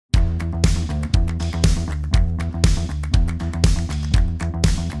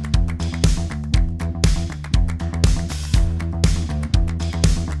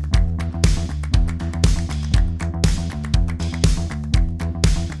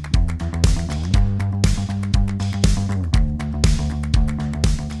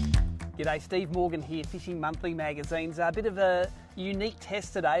G'day, Steve Morgan here, Fishing Monthly Magazine's a bit of a unique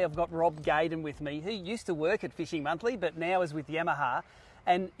test today. I've got Rob Gaden with me, who used to work at Fishing Monthly, but now is with Yamaha.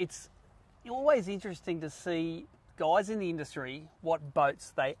 And it's always interesting to see guys in the industry, what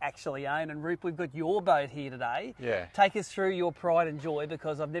boats they actually own. And Rupe, we've got your boat here today. Yeah. Take us through your pride and joy,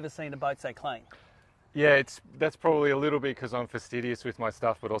 because I've never seen a boat so clean. Yeah, that's probably a little bit because I'm fastidious with my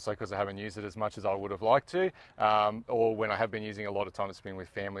stuff, but also because I haven't used it as much as I would have liked to, or when I have been using a lot of time, it's been with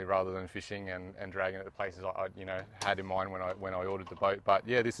family rather than fishing and dragging it to places I had in mind when I ordered the boat. But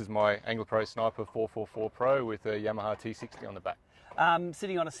yeah, this is my Anglapro Sniper 444 Pro with a Yamaha T60 on the back.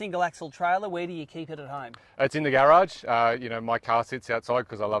 Sitting on a single axle trailer, where do you keep it at home? It's in the garage. My car sits outside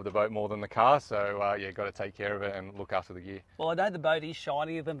because I love the boat more than the car, so yeah, got to take care of it and look after the gear. Well, I know the boat is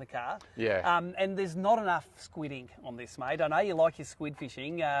shinier than the car. Yeah. And there's not enough squid ink on this, mate. I know you like your squid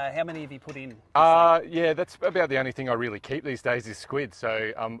fishing. How many have you put in? Yeah, that's about the only thing I really keep these days is squid.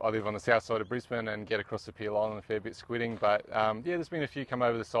 So I live on the south side of Brisbane and get across the Peel Island a fair bit squidding. But yeah, there's been a few come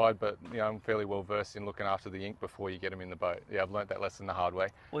over the side, but I'm fairly well versed in looking after the ink before you get them in the boat. Yeah, I've learnt that lesson the hard way.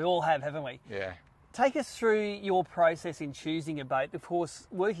 We all have, haven't we? Yeah. Take us through your process in choosing a boat. Of course,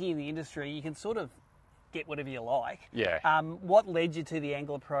 working in the industry, you can sort of get whatever you like. Yeah. What led you to the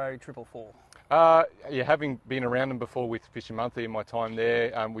Anglapro 444? Yeah, having been around them before with Fishing Monthly in my time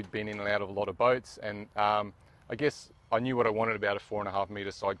there, we'd been in and out of a lot of boats, and I guess I knew what I wanted about a 4.5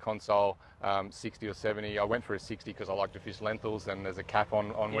 metre side console, 60 or 70. I went for a 60 because I like to fish lentils, and there's a cap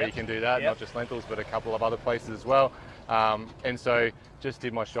on where you can do that, not just lentils, but a couple of other places as well. And so just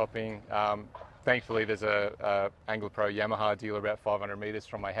did my shopping. Thankfully, there's a Anglapro Yamaha dealer about 500 metres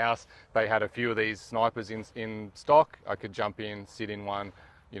from my house. They had a few of these snipers in stock. I could jump in, sit in one.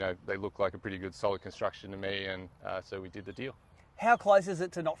 They look like a pretty good solid construction to me, and so we did the deal. How close is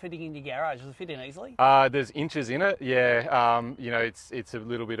it to not fitting in your garage? Does it fit in easily? There's inches in it, yeah. It's a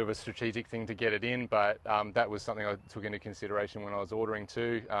little bit of a strategic thing to get it in, but that was something I took into consideration when I was ordering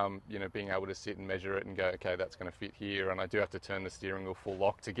too. Being able to sit and measure it and go, okay, that's going to fit here, and I do have to turn the steering wheel full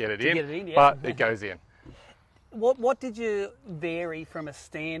lock to get it in, yeah. But it goes in. What did you vary from a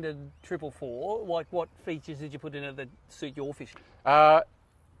standard 444? Like, what features did you put in it that suit your fishing?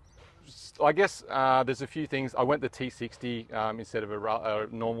 I guess there's a few things. I went the T60 instead of a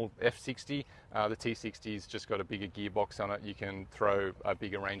normal F60. The T60's just got a bigger gearbox on it. You can throw a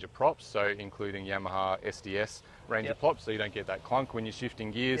bigger range of props, so including Yamaha SDS range of props, so you don't get that clunk when you're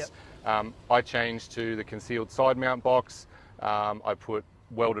shifting gears. I changed to the concealed side mount box. I put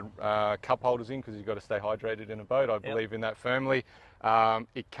welded cup holders in because you've got to stay hydrated in a boat. I believe in that firmly.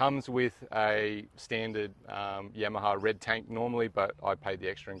 It comes with a standard Yamaha red tank normally, but I paid the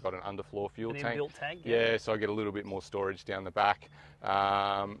extra and got an underfloor fuel tank. Inbuilt tank? Yeah, so I get a little bit more storage down the back.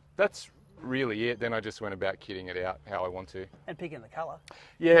 That's really it. Then I just went about kitting it out how I want to. And picking the colour.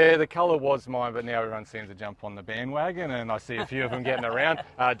 Yeah, the colour was mine, but now everyone seems to jump on the bandwagon, and I see a few of them getting around.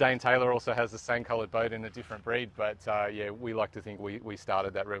 Dane Taylor also has the same coloured boat in a different breed, but yeah, we like to think we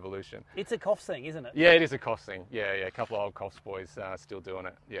started that revolution. It's a Coffs thing, isn't it? Yeah, it is a Coffs thing. Yeah, a couple of old Coffs boys still doing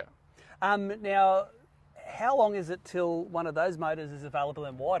it, yeah. Now, how long is it till one of those motors is available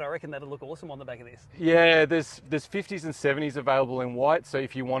in white? I reckon that'd look awesome on the back of this. Yeah, there's 50s and 70s available in white, so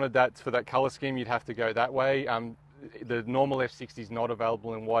if you wanted that for that colour scheme, you'd have to go that way. The normal F60 is not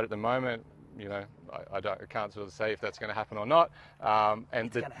available in white at the moment. I can't sort of say if that's going to happen or not. And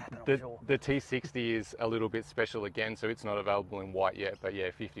it's going to happen, I'm sure. The T60 is a little bit special again, so it's not available in white yet. But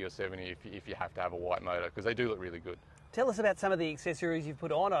yeah, 50 or 70 if you have to have a white motor, because they do look really good. Tell us about some of the accessories you've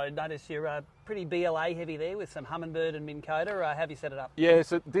put on. I noticed you're pretty BLA heavy there with some Humminbird and Minn Kota. How have you set it up? Yeah,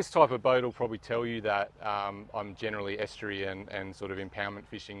 so this type of boat will probably tell you that I'm generally estuary and sort of impoundment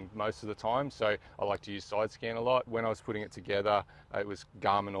fishing most of the time. So I like to use side scan a lot. When I was putting it together, it was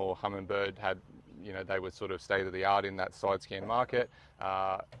Garmin or Humminbird they were sort of state of the art in that side scan market.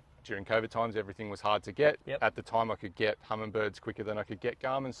 During COVID times, everything was hard to get. At the time, I could get Humminbirds quicker than I could get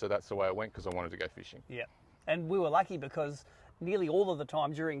Garmin, so that's the way I went because I wanted to go fishing. Yeah. And we were lucky because nearly all of the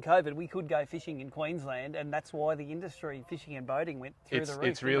time during COVID, we could go fishing in Queensland, and that's why the industry, fishing and boating, went through the roof.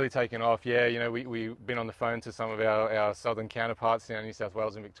 It's really taken off, yeah. We've been on the phone to some of our southern counterparts down in New South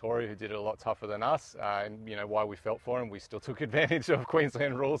Wales and Victoria who did it a lot tougher than us, and why we felt for them. We still took advantage of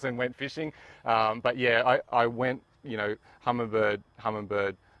Queensland rules and went fishing. But yeah, I went,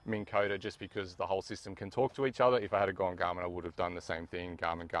 Humminbird, Minn Kota, just because the whole system can talk to each other. If I had gone Garmin, I would have done the same thing,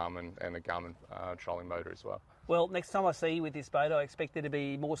 Garmin, and the Garmin trolling motor as well. Well, next time I see you with this boat, I expect there to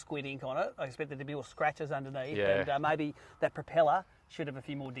be more squid ink on it. I expect there to be more scratches underneath, and maybe that propeller should have a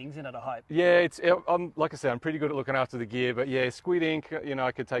few more dings in it, I hope. Yeah, I'm like I said, I'm pretty good at looking after the gear, but yeah, squid ink, you know,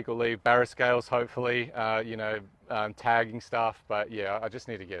 I could take or leave. Barra scales, hopefully, you know, tagging stuff, but yeah, I just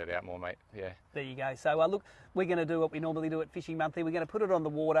need to get it out more, mate. Yeah. There you go. So look, we're going to do what we normally do at Fishing Monthly. We're going to put it on the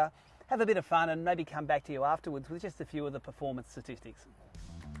water, have a bit of fun, and maybe come back to you afterwards with just a few of the performance statistics.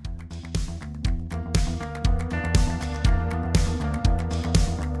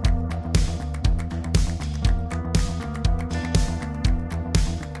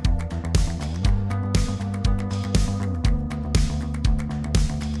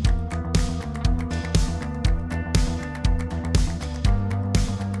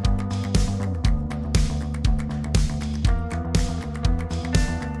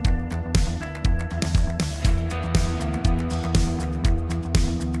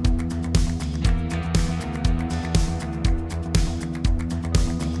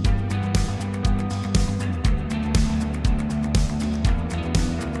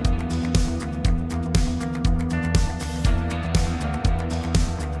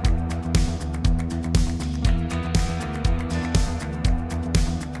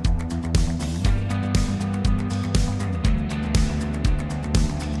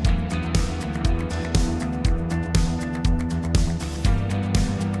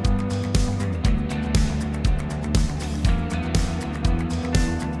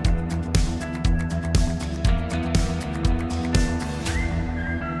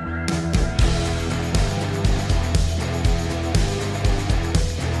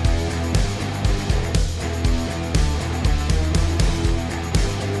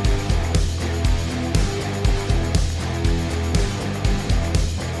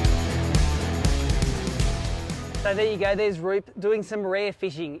 So there you go, there's Rupe doing some rare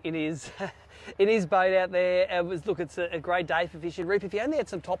fishing in his boat out there. It's a great day for fishing. Rupe, if you only had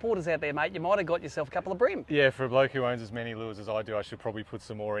some top waters out there, mate, you might have got yourself a couple of bream. Yeah, for a bloke who owns as many lures as I do, I should probably put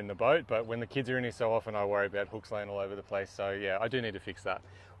some more in the boat, but when the kids are in here so often, I worry about hooks laying all over the place, so yeah, I do need to fix that.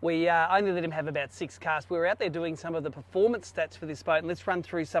 We only let him have about 6 casts. We were out there doing some of the performance stats for this boat, and let's run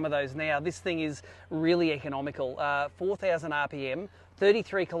through some of those now. This thing is really economical. 4,000 RPM,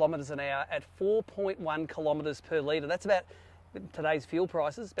 33 kilometres an hour at 4.1 kilometres per litre. That's about, today's fuel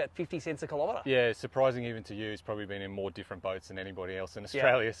prices, about 50 cents a kilometre. Yeah, surprising even to you. It's probably been in more different boats than anybody else in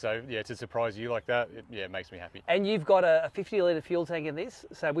Australia. Yeah. So yeah, to surprise you like that, it makes me happy. And you've got a 50 litre fuel tank in this,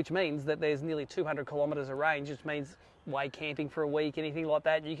 so which means that there's nearly 200 kilometres of range, which means way camping for a week, anything like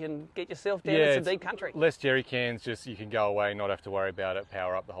that, you can get yourself down in some deep country. Less jerry cans, just you can go away, not have to worry about it,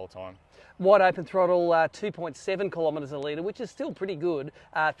 power up the whole time. Wide open throttle, 2.7 kilometres a litre, which is still pretty good.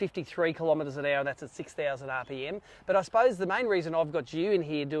 53 kilometres an hour, that's at 6,000 RPM. But I suppose the main reason I've got you in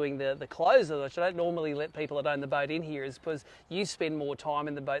here doing the closer, which I don't normally let people that own the boat in here, is because you spend more time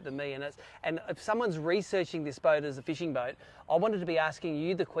in the boat than me. And if someone's researching this boat as a fishing boat, I wanted to be asking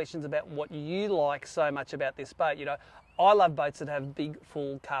you the questions about what you like so much about this boat. You know, I love boats that have big,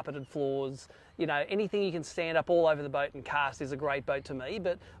 full carpeted floors. You know, anything you can stand up all over the boat and cast is a great boat to me.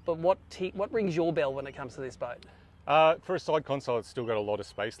 But what rings your bell when it comes to this boat? For a side console, it's still got a lot of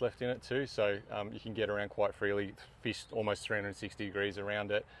space left in it too, so you can get around quite freely, fish almost 360 degrees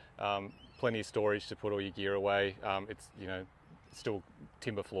around it. Plenty of storage to put all your gear away. It's, you know, still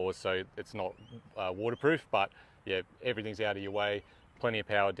timber floors, so it's not waterproof, but yeah, everything's out of your way. Plenty of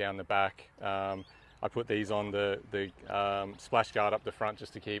power down the back. I put these on the splash guard up the front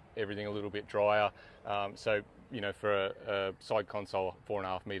just to keep everything a little bit drier. So, you know, for a side console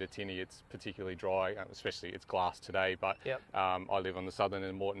 4.5 metre tinny, it's particularly dry, especially it's glass today, but yep. I live on the southern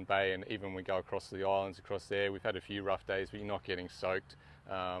and Moreton Bay, and even when we go across the islands across there, we've had a few rough days, but you're not getting soaked.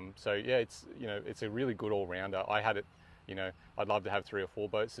 So yeah, it's, you know, it's a really good all-rounder. I had it, you know, I'd love to have 3 or 4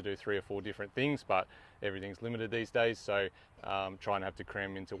 boats to do 3 or 4 different things, but everything's limited these days, so trying to have to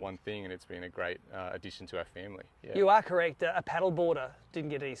cram into one thing, and it's been a great addition to our family. Yeah. You are correct. A paddle boarder didn't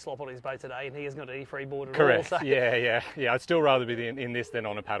get any slop on his boat today, and he hasn't got any freeboard at correct. all. So. Yeah. I'd still rather be in this than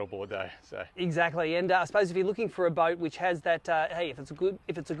on a paddleboard though. So exactly, and I suppose if you're looking for a boat which has that, hey, if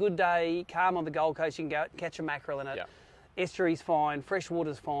it's a good day, calm on the Gold Coast, you can go catch a mackerel in it. Yeah. Estuary's fine,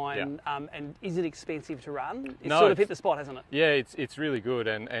 freshwater's fine, yeah. And is it expensive to run? It's no, sort of hit the spot, hasn't it? Yeah, it's really good,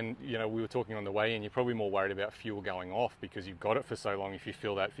 and you know, we were talking on the way in, you're probably more worried about fuel going off because you've got it for so long if you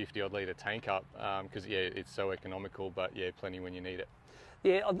fill that 50 odd litre tank up, because yeah, it's so economical, but yeah, plenty when you need it.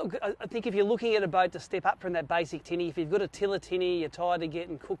 Yeah, look, I think if you're looking at a boat to step up from that basic tinny, if you've got a tiller tinny, you're tired of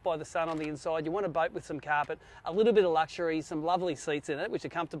getting cooked by the sun on the inside, you want a boat with some carpet, a little bit of luxury, some lovely seats in it, which are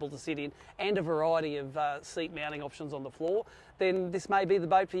comfortable to sit in, and a variety of seat mounting options on the floor, then this may be the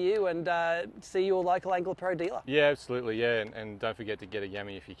boat for you, and see your local Anglapro dealer. Yeah, absolutely, yeah, and don't forget to get a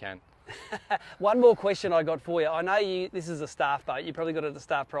Yamaha if you can. One more question I got for you. I know this is a staff boat. You probably got it at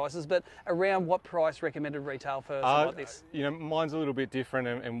staff prices, but around what price recommended retail for something like this? You know, mine's a little bit different,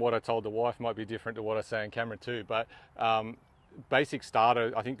 and what I told the wife might be different to what I say on camera too. But basic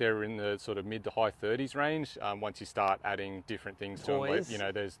starter, I think they're in the sort of mid to high 30s range. Once you start adding different things to them, you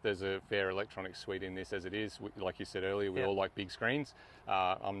know, there's a fair electronic suite in this as it is. Like you said earlier, we all like big screens.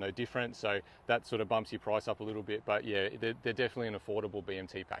 I'm no different, so that sort of bumps your price up a little bit. But yeah, they're definitely an affordable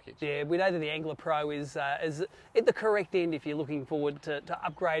BMT package. Yeah, we know that the Anglapro is at the correct end if you're looking forward to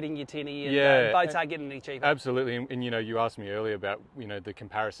upgrading your tinny, and boats aren't getting any cheaper. Absolutely, and you know, you asked me earlier about, you know, the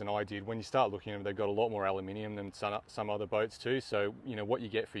comparison I did. When you start looking at them, they've got a lot more aluminium than some other boats too. So you know, what you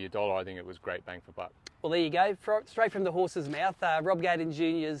get for your dollar, I think it was great bang for buck. Well, there you go, straight from the horse's mouth. Rob Gaden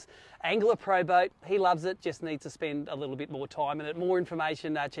Jr.'s Anglapro boat. He loves it, just needs to spend a little bit more time in it. More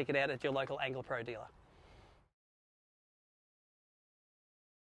information, check it out at your local Anglapro dealer.